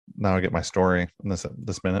now I get my story in this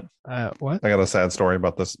minute. What? I got a sad story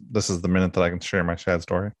about this. This is the minute that I can share my sad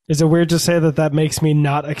story. Is it weird to say that that makes me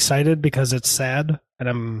not excited because it's sad,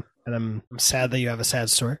 and I'm sad that you have a sad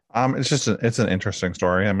story? It's just it's an interesting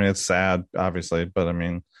story. I mean, it's sad, obviously, but I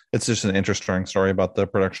mean, it's just an interesting story about the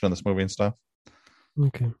production of this movie and stuff.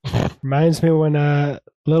 Okay. Reminds me when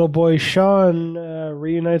little boy Sean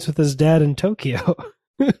reunites with his dad in Tokyo.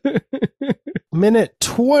 Minute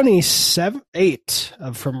 27-8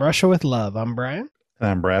 of From Russia with Love. I'm Brian. And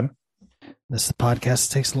I'm Brad. This is the podcast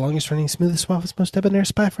that takes the longest running, smoothest, softest, most debonair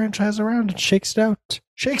spy franchise around and shakes it out.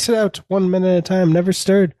 Shakes it out 1 minute at a time, never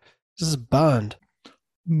stirred. This is Bond.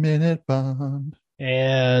 Minute Bond.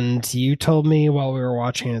 And you told me while we were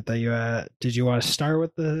watching it that you did you want to start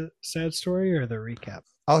with the sad story or the recap?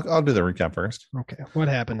 I'll do the recap first. Okay. What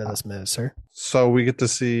happened in this minute, sir? So we get to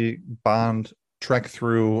see Bond trek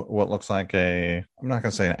through what looks like I'm not going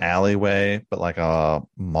to say an alleyway, but like a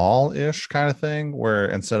mall-ish kind of thing, where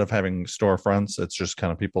instead of having storefronts, it's just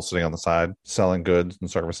kind of people sitting on the side selling goods and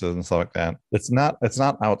services and stuff like that. It's not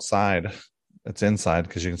outside. It's inside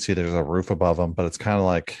because you can see there's a roof above them, but it's kind of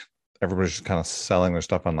like everybody's just kind of selling their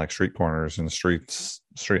stuff on like street corners and street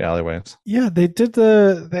alleyways. Yeah, they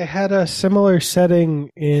had a similar setting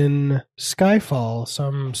in Skyfall.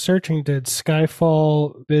 Some searching did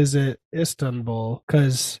Skyfall visit Istanbul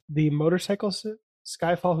because the motorcycle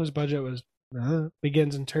Skyfall, whose budget was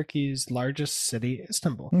begins in Turkey's largest city,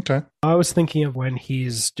 Istanbul. Okay. I was thinking of when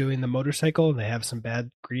he's doing the motorcycle and they have some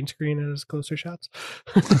bad green screen in his closer shots.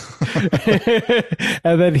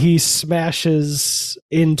 And then he smashes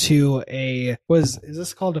into is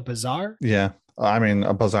this called a bazaar? Yeah. I mean,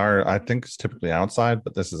 a bazaar, I think, is typically outside,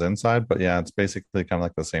 but this is inside. But yeah, it's basically kind of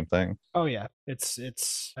like the same thing. Oh, yeah.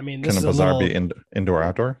 I mean, can a bazaar be indoor,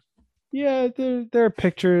 outdoor? Yeah, there are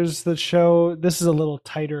pictures that show this is a little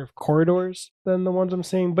tighter of corridors than the ones I'm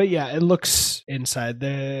seeing. But yeah, it looks inside.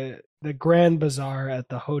 The Grand Bazaar at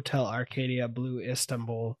the Hotel Arcadia Blue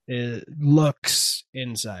Istanbul, it looks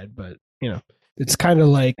inside, but you know, it's kind of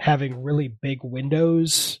like having really big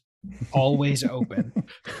windows always open.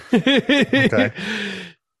 Okay.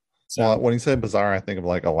 So, well, when you say bazaar, I think of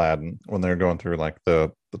like Aladdin when they're going through like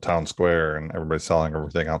the town square and everybody's selling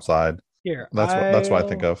everything outside. Here, that's what I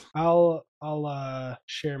think of. I'll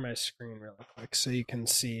share my screen really quick so you can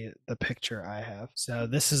see the picture I have. So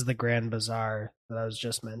this is the Grand Bazaar that I was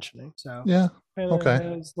just mentioning. So yeah, okay.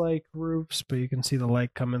 It's like roofs, but you can see the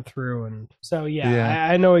light coming through, and so yeah.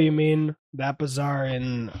 I know what you mean. That bazaar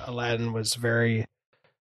in Aladdin was very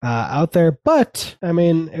out there, but I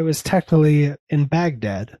mean it was technically in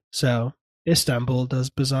Baghdad. So Istanbul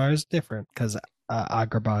does bazaars different because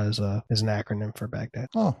Agrabah is an acronym for Baghdad.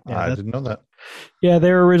 Oh, yeah, I didn't know that. Yeah,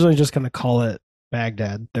 they were originally just going to call it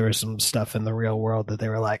Baghdad. There was some stuff in the real world that they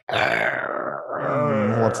were like,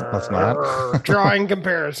 let's not. Drawing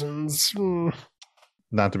comparisons.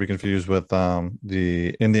 Not to be confused with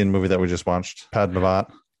the Indian movie that we just watched,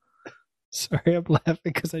 Padmavat. Sorry, I'm laughing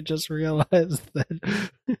because I just realized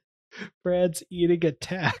that Brad's eating a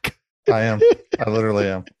tack. I am. I literally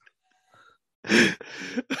am.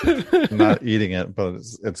 I'm not eating it, but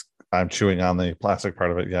it's I'm chewing on the plastic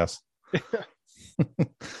part of it. Yes.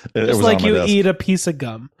 Just like you eat a piece of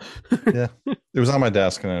gum. Yeah, it was on my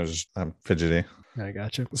desk and I'm fidgety. I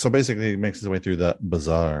got you. So basically, he makes his way through the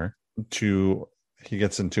bazaar he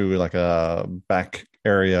gets into like a back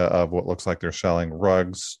area of what looks like they're selling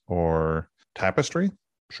rugs or tapestry.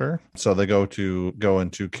 Sure. So they go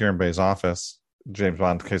into Kieran Bay's office. James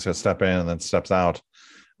Bond takes a step in and then steps out.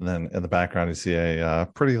 And then in the background, you see a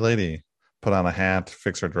pretty lady put on a hat,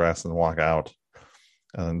 fix her dress, and walk out.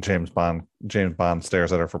 And James Bond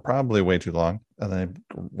stares at her for probably way too long. And then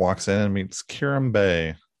he walks in and meets Kieran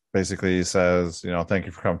Bay. Basically, he says, thank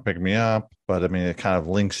you for coming pick me up. But I mean, it kind of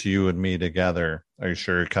links you and me together. Are you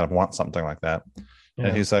sure you kind of want something like that? Yeah.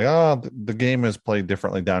 And he's like, oh, the game is played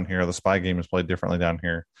differently down here. The spy game is played differently down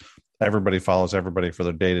here. Everybody follows everybody for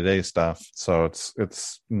their day-to-day stuff. So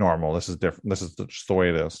it's normal. This is different. This is just the way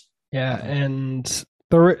it is. Yeah. And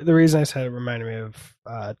the reason I said it reminded me of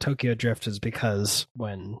Tokyo Drift is because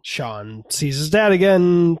when Sean sees his dad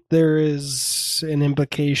again, there is an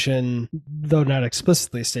implication, though not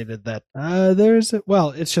explicitly stated, that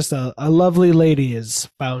it's just a lovely lady is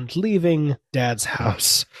found leaving dad's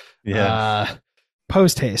house. Yeah.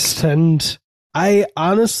 Post haste. And I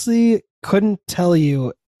honestly couldn't tell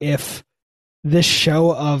you if this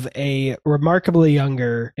show of a remarkably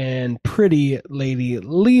younger and pretty lady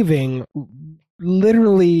leaving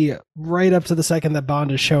literally right up to the second that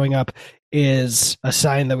Bond is showing up is a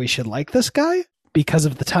sign that we should like this guy because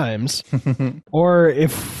of the times, or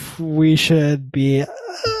if we should be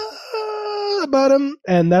about him,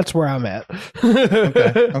 and that's where I'm at.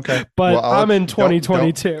 Okay. But Well, I'm in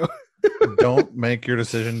 2022. Don't make your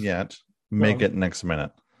decision yet. Make it next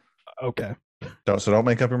minute. Okay. Don't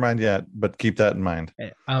make up your mind yet, but keep that in mind.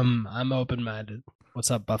 Hey, I'm open minded.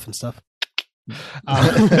 What's up, Buff and stuff?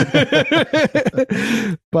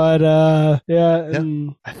 But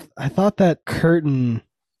and I thought that curtain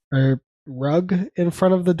or rug in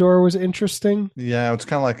front of the door was interesting. Yeah, it's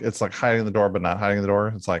kind of like it's like hiding the door, but not hiding the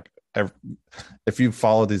door. It's like if you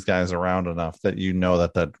follow these guys around enough that you know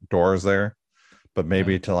that that door is there, but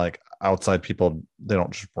maybe to like outside people, they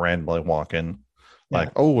don't just randomly walk in.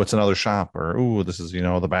 Like, oh, it's another shop, or oh, this is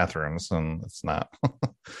the bathrooms, and it's not.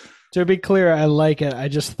 To be clear, I like it. I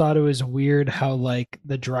just thought it was weird how like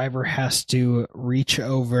the driver has to reach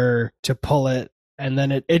over to pull it, and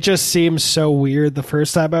then it just seems so weird the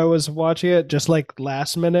first time I was watching it, just like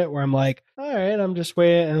last minute where I'm like, all right, I'm just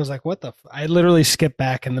waiting, and I was like, what the I literally skipped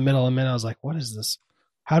back in the middle of a minute. I was like, what is this?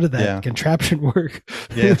 How did that contraption work?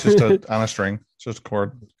 Yeah, it's just on a string. It's just a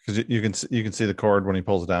cord, because you can see the cord when he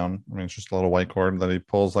pulls it down. I mean, it's just a little white cord that he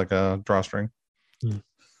pulls like a drawstring.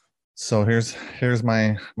 So here's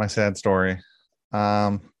my sad story.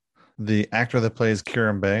 The actor that plays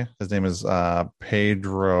Kieran Bay, his name is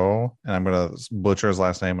Pedro, and I'm gonna butcher his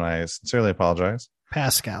last name, and I sincerely apologize.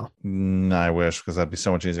 Pascal. I wish, because that'd be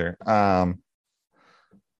so much easier.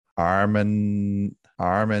 Armin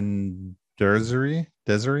Desiree.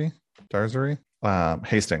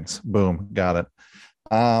 Hastings. Boom, got it.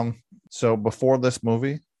 So before this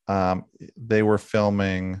movie, they were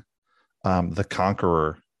filming The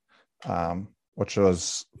Conqueror, which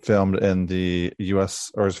was filmed in the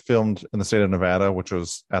U.S. or was filmed in the state of Nevada, which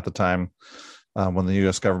was at the time when the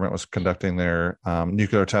U.S. government was conducting their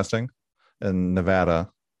nuclear testing in Nevada.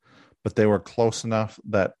 But they were close enough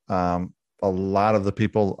that a lot of the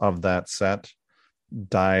people of that set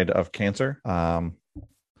died of cancer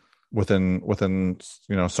within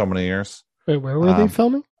so many years. Wait, where were they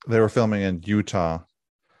filming? They were filming in Utah,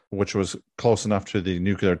 which was close enough to the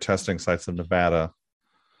nuclear testing sites of Nevada.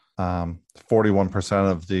 41%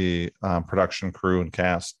 of the production crew and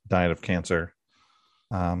cast died of cancer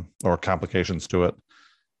or complications to it.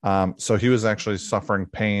 So he was actually suffering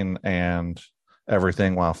pain and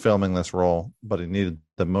everything while filming this role, but he needed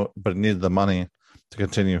the money to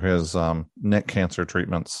continue his neck cancer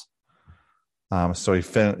treatments. So he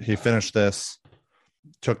finished this,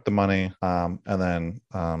 took the money, and then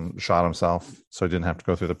shot himself, so he didn't have to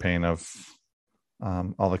go through the pain of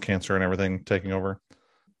all the cancer and everything taking over.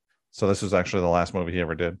 So this was actually the last movie he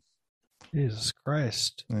ever did. Jesus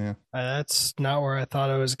Christ. Yeah. That's not where I thought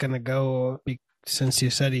I was going to go, since you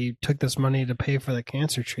said he took this money to pay for the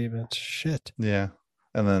cancer treatment. Shit. Yeah.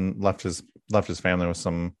 And then left his family with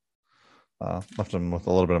some, left him with a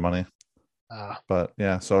little bit of money. But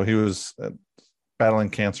yeah, so he was battling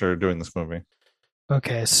cancer doing this movie.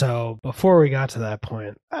 Okay, so before we got to that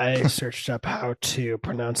point, I searched up how to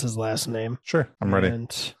pronounce his last name. Sure, I'm ready.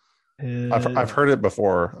 I've heard it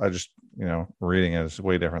before. I just, reading it is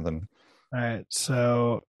way different than. All right,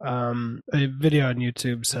 so a video on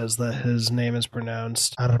YouTube says that his name is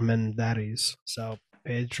pronounced Armendariz. So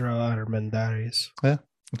Pedro Armendariz. Yeah,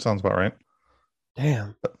 it sounds about right.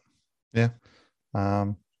 Damn. Yeah.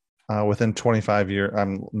 Within 25 years,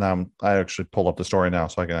 I actually pulled up the story now,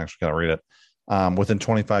 so I can actually kind of read it. Within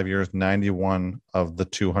 25 years, 91 of the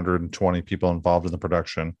 220 people involved in the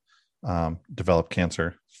production developed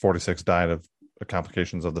cancer. 46 died of the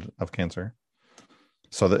complications of cancer.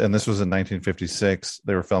 So, and this was in 1956.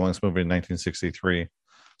 They were filming this movie in 1963.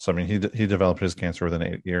 So, I mean, he developed his cancer within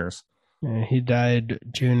 8 years. Yeah, he died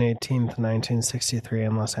June 18th, 1963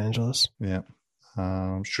 in Los Angeles. Yeah.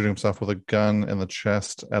 Shooting himself with a gun in the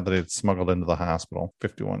chest that he had smuggled into the hospital.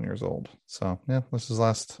 51 years old. So yeah, this is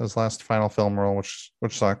his last final film role, which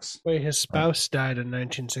sucks. Wait, his spouse died in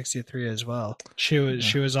 1963 as well. She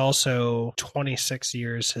was also 26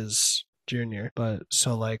 years his junior. But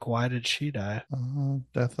so why did she die?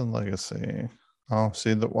 Death and legacy. Oh,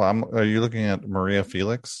 see are you looking at Maria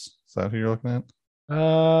Felix? Is that who you're looking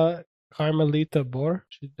at? Carmelita Bor.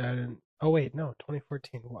 She died in. Oh, wait, no,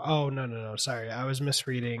 2014. Oh, no. Sorry. I was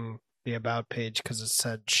misreading the About page because it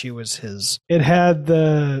said she was his. It had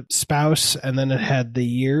the spouse and then it had the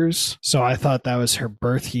years. So I thought that was her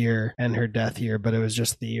birth year and her death year, but it was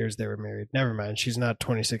just the years they were married. Never mind. She's not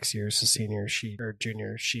 26 years a senior or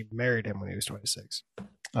junior. She married him when he was 26.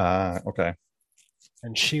 Okay.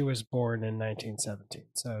 And she was born in 1917.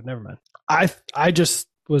 So never mind. I just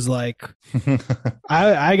was like,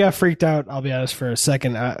 I got freaked out, I'll be honest, for a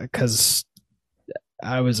second, because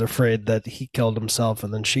I was afraid that he killed himself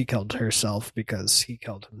and then she killed herself because he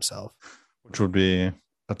killed himself. Which would be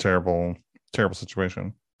a terrible terrible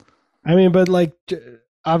situation. I mean, but like,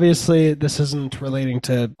 obviously, this isn't relating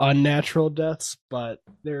to unnatural deaths, but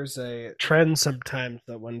there's a trend sometimes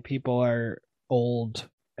that when people are old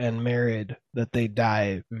and married, that they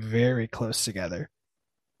die very close together.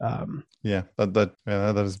 Yeah,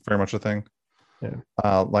 that is very much a thing. Yeah.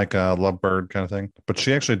 Like a Lovebird kind of thing. But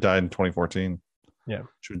she actually died in 2014. Yeah.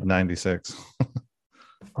 She was 96.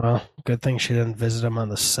 Well, good thing she didn't visit him on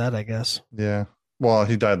the set, I guess. Yeah. Well,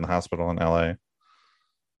 he died in the hospital in LA.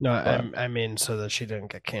 No, But, I mean, so that she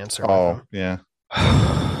didn't get cancer oh, with yeah.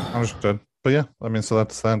 him. Understood. But yeah, I mean, so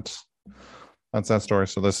that's that story.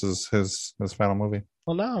 So this is his final movie.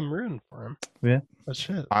 Well, now I'm rooting for him. Yeah. But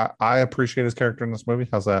shit. I appreciate his character in this movie.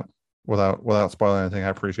 How's that? Without spoiling anything, I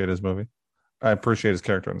appreciate his movie. I appreciate his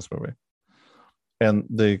character in this movie. And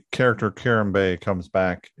the character Karen Bay comes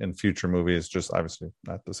back in future movies, just obviously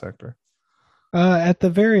not this actor. At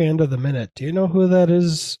the very end of the minute, do you know who that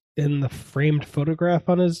is in the framed photograph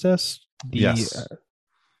on his desk? Yes.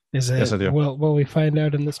 Is it? Yes, I do. Will we find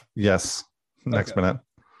out in this? Yes. Next Okay. minute.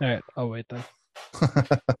 All right, I'll wait then.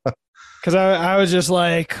 Because I was just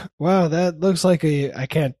like, wow, that looks like I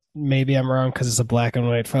can't. Maybe I'm wrong because it's a black and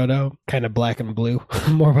white photo, kind of black and blue,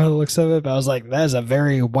 more by the looks of it. But I was like, that is a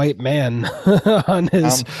very white man on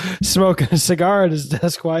his smoking a cigar at his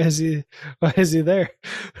desk. Why is he there?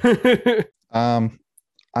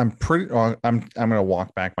 I'm pretty. I'm going to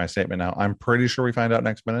walk back my statement now. I'm pretty sure we find out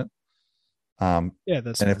next minute. Yeah,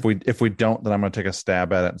 that's. And if we don't, then I'm going to take a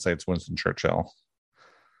stab at it and say it's Winston Churchill.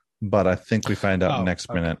 But I think we find out next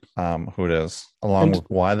minute who it is, along with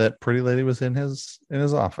why that pretty lady was in his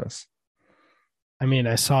office. I mean,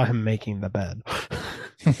 I saw him making the bed.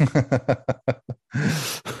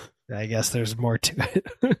 I guess there's more to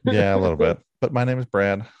it. Yeah, a little bit. But my name is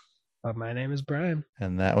Brad. My name is Brian.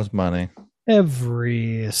 And that was money.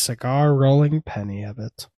 Every cigar rolling penny of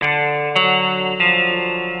it.